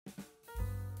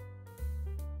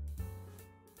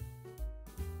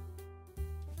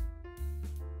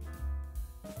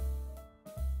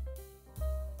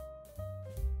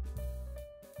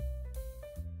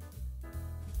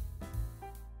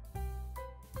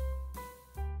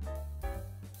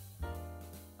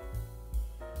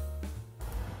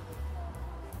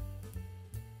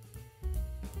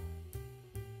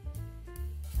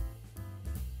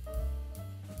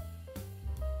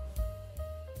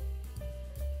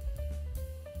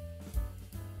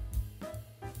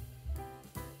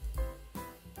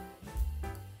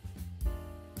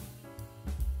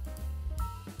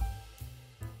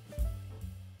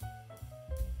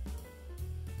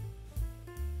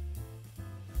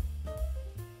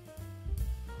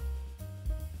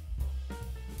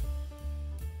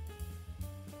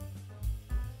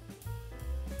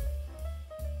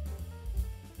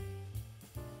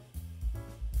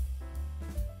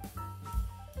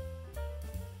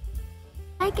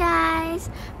Hi guys,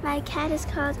 my cat is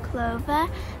called Clover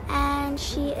and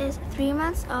she is 3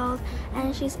 months old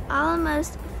and she's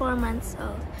almost 4 months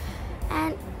old.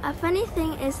 And a funny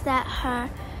thing is that her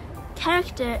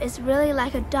character is really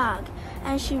like a dog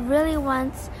and she really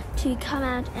wants to come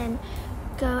out and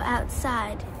go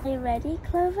outside. Are you ready,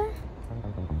 Clover?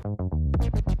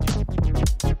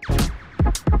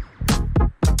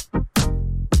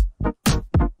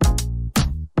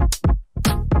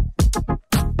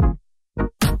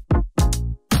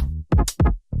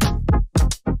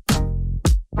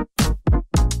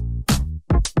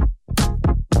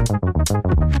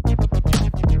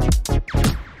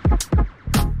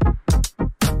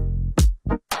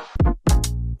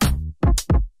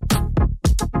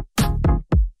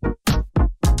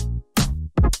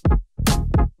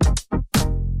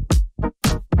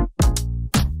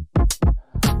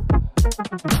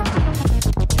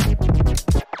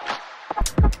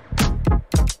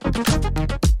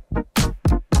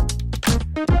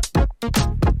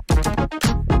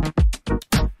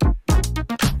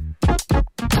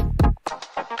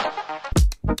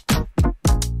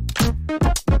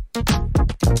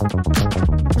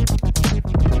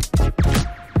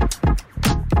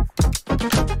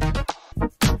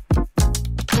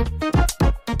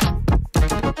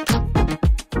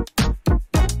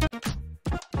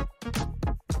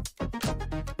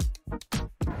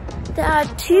 There are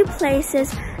two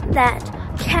places that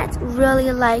cats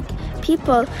really like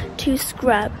people to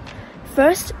scrub.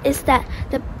 First is that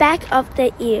the back of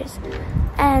their ears,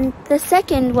 and the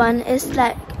second one is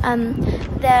like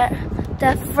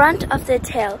the front of the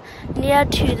tail near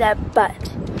to their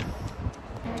butt.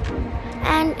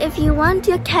 And if you want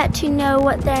your cat to know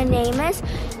what their name is,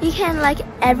 you can, like,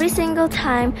 every single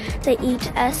time they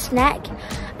eat a snack,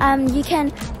 you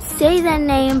can say their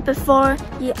name before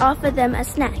you offer them a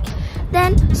snack.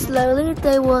 Then slowly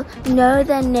they will know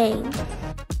their name.